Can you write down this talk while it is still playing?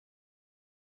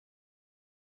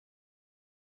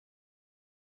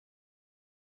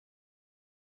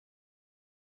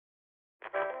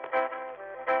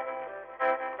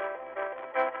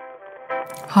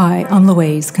Hi, I'm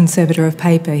Louise, Conservator of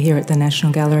Paper here at the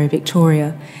National Gallery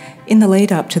Victoria. In the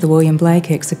lead up to the William Blake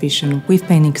exhibition, we've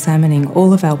been examining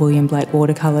all of our William Blake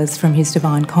watercolours from his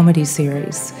Divine Comedy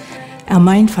series. Our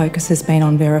main focus has been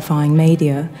on verifying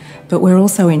media, but we're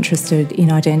also interested in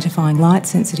identifying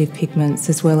light-sensitive pigments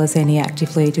as well as any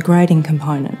actively degrading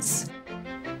components.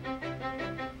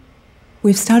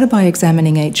 We've started by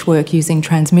examining each work using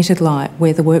transmitted light,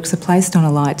 where the works are placed on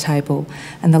a light table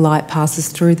and the light passes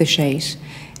through the sheet.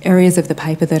 Areas of the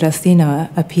paper that are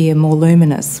thinner appear more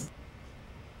luminous.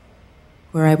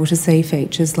 We're able to see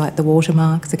features like the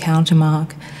watermark, the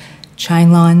countermark,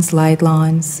 chain lines, laid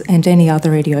lines, and any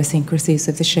other idiosyncrasies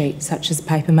of the sheet, such as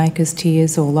papermaker's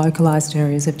tears or localised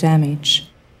areas of damage.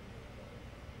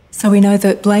 So we know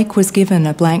that Blake was given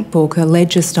a blank book, a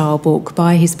ledger-style book,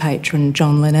 by his patron,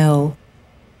 John Linnell.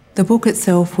 The book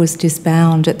itself was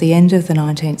disbound at the end of the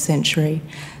 19th century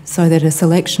so that a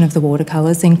selection of the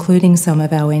watercolours, including some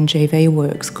of our NGV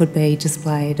works, could be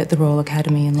displayed at the Royal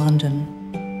Academy in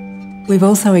London. We've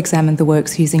also examined the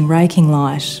works using raking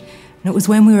light, and it was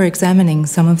when we were examining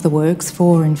some of the works,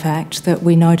 four in fact, that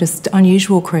we noticed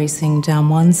unusual creasing down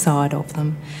one side of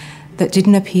them that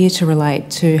didn't appear to relate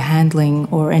to handling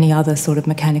or any other sort of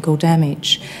mechanical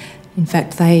damage. In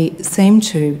fact, they seemed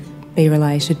to be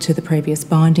related to the previous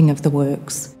binding of the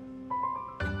works.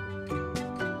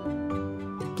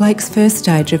 Blake's first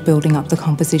stage of building up the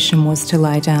composition was to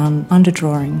lay down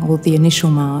underdrawing, or the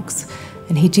initial marks,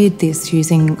 and he did this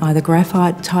using either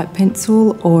graphite type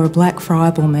pencil or a black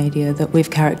friable media that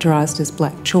we've characterised as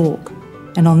black chalk.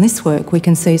 And on this work we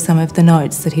can see some of the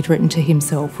notes that he'd written to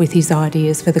himself with his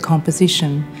ideas for the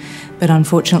composition, but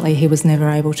unfortunately he was never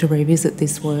able to revisit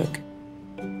this work.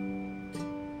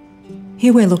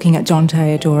 Here we're looking at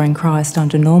Dante adoring Christ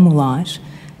under normal light,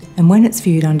 and when it's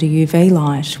viewed under UV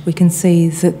light, we can see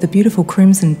that the beautiful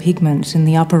crimson pigment in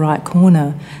the upper right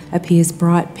corner appears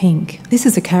bright pink. This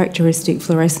is a characteristic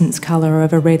fluorescence colour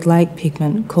of a red lake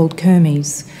pigment called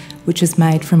kermes, which is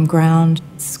made from ground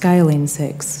scale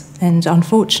insects, and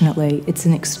unfortunately it's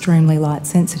an extremely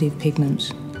light-sensitive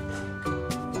pigment.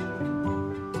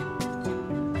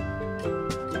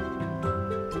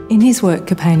 In his work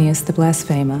Capaneus the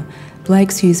Blasphemer,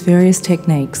 Blake's used various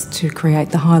techniques to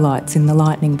create the highlights in the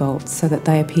lightning bolts so that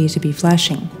they appear to be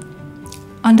flashing.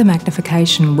 Under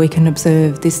magnification, we can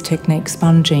observe this technique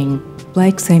sponging.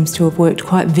 Blake seems to have worked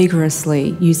quite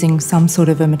vigorously using some sort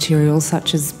of a material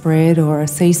such as bread or a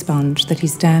sea sponge that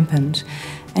he's dampened,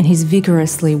 and he's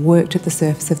vigorously worked at the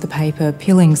surface of the paper,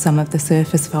 peeling some of the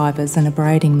surface fibres and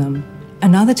abrading them.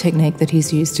 Another technique that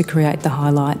he's used to create the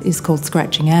highlight is called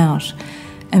scratching out.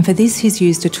 And for this he's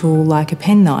used a tool like a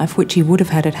penknife, which he would have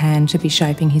had at hand to be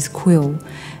shaping his quill,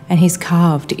 and he's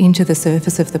carved into the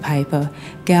surface of the paper,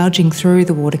 gouging through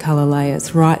the watercolour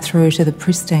layers right through to the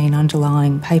pristine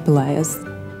underlying paper layers.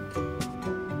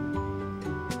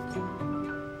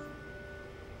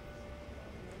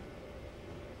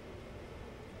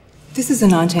 This is a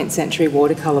 19th century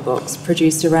watercolour box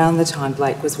produced around the time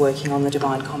Blake was working on the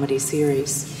Divine Comedy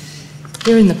series.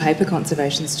 Here in the Paper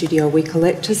Conservation Studio we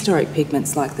collect historic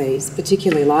pigments like these,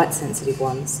 particularly light-sensitive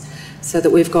ones, so that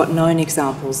we've got known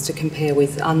examples to compare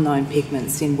with unknown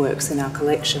pigments in works in our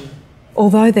collection.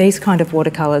 Although these kind of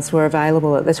watercolours were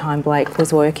available at the time Blake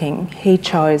was working, he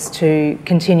chose to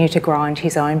continue to grind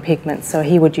his own pigments, so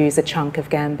he would use a chunk of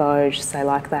gamboge, say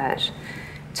like that,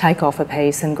 take off a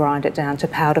piece and grind it down to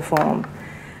powder form,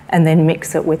 and then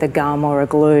mix it with a gum or a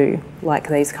glue, like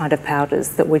these kind of powders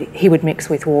that he would mix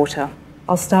with water.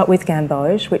 I'll start with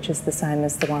gamboge, which is the same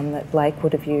as the one that Blake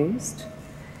would have used.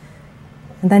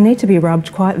 And they need to be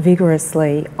rubbed quite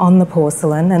vigorously on the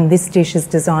porcelain, and this dish is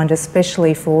designed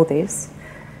especially for this,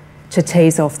 to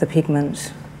tease off the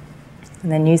pigment.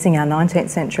 And then using our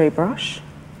 19th century brush,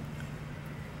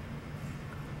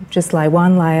 just lay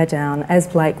one layer down, as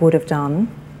Blake would have done,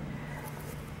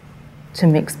 to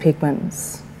mix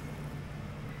pigments.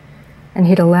 And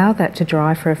he'd allow that to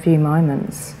dry for a few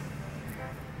moments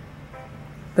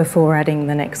before adding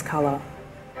the next colour.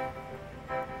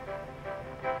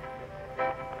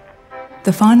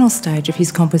 The final stage of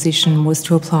his composition was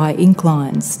to apply ink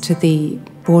lines to the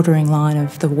bordering line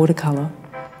of the watercolour.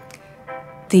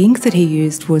 The ink that he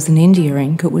used was an India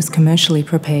ink. It was commercially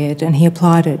prepared, and he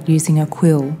applied it using a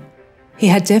quill. He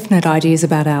had definite ideas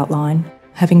about outline,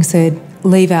 having said,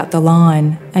 "Leave out the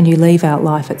line and you leave out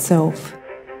life itself."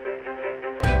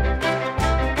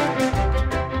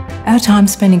 Our time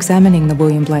spent examining the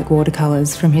William Blake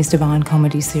watercolours from his Divine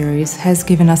Comedy series has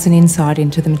given us an insight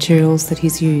into the materials that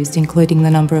he's used, including the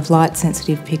number of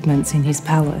light-sensitive pigments in his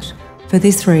palette. For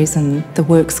this reason, the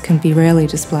works can be rarely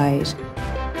displayed.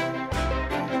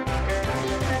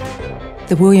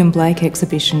 The William Blake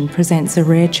exhibition presents a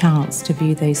rare chance to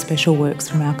view these special works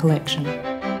from our collection.